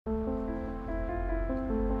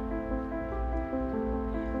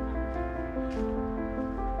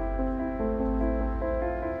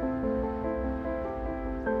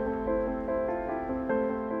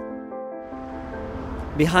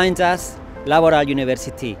Behind us, Laboral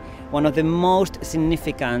University, one of the most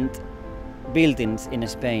significant buildings in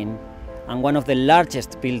Spain and one of the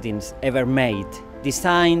largest buildings ever made,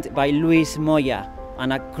 designed by Luis Moya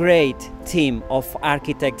and a great team of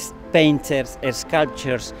architects, painters,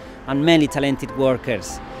 sculptors and many talented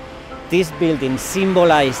workers. This building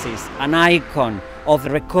symbolizes an icon of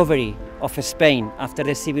the recovery of Spain after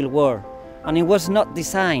the Civil War, and it was not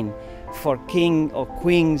designed for kings or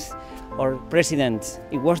queens or presidents.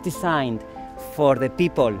 It was designed for the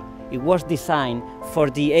people. It was designed for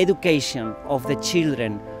the education of the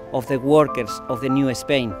children, of the workers of the new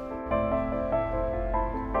Spain.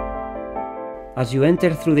 As you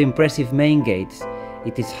enter through the impressive main gates,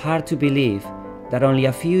 it is hard to believe that only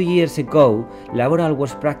a few years ago Laboral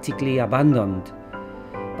was practically abandoned.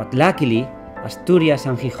 But luckily, Asturias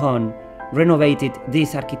and Gijon renovated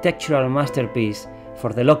this architectural masterpiece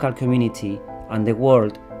for the local community and the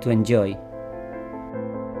world to enjoy.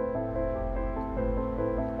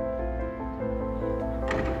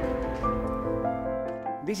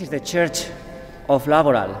 This is the Church of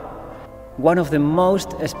Laboral, one of the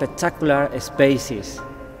most spectacular spaces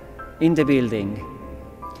in the building.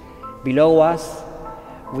 Below us,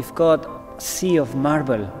 we've got a sea of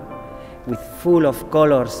marble with full of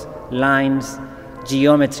colors, lines,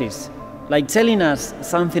 geometries, like telling us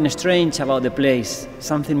something strange about the place,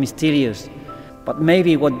 something mysterious. But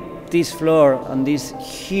maybe what this floor and these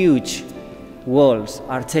huge walls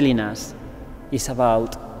are telling us is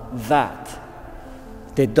about that.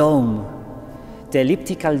 The dome, the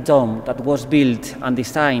elliptical dome that was built and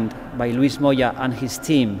designed by Luis Moya and his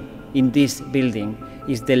team in this building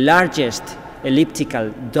is the largest elliptical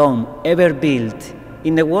dome ever built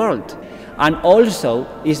in the world, and also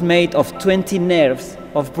is made of 20 nerves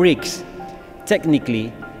of bricks.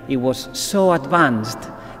 Technically, it was so advanced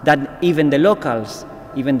that even the locals,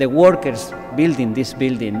 even the workers building this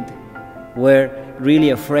building, were really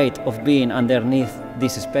afraid of being underneath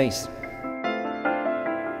this space.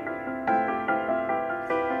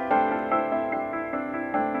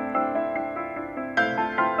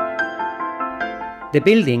 The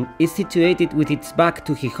building is situated with its back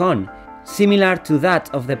to Gijon, similar to that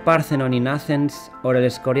of the Parthenon in Athens or El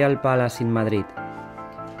Escorial Palace in Madrid.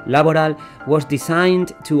 Laboral was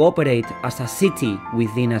designed to operate as a city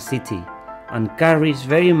within a city and carries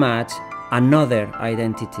very much another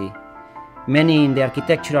identity. Many in the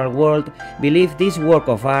architectural world believe this work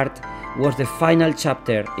of art was the final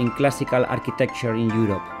chapter in classical architecture in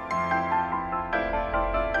Europe.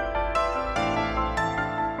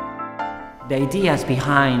 The ideas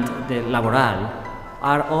behind the Laboral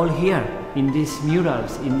are all here in these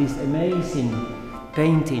murals, in this amazing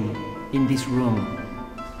painting in this room.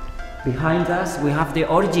 Behind us we have the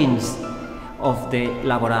origins of the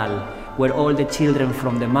Laboral, where all the children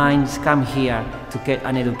from the mines come here to get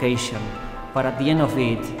an education. But at the end of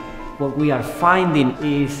it, what we are finding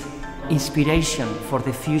is inspiration for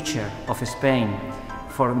the future of Spain,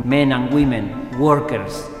 for men and women,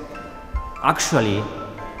 workers. Actually,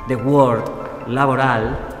 the word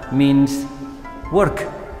laboral means work.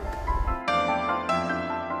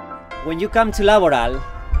 When you come to Laboral,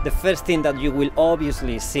 the first thing that you will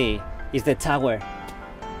obviously see is the tower.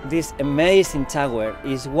 This amazing tower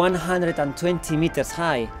is 120 meters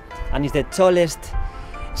high and is the tallest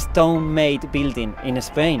stone-made building in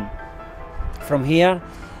Spain. From here,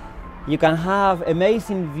 you can have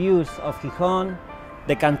amazing views of Gijon,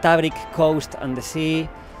 the Cantabric coast and the sea,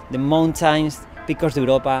 the mountains, Picos de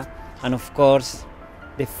Europa, and of course,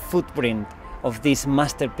 the footprint of this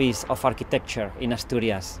masterpiece of architecture in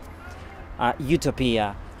Asturias. A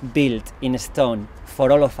utopia built in stone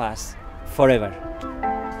for all of us, forever.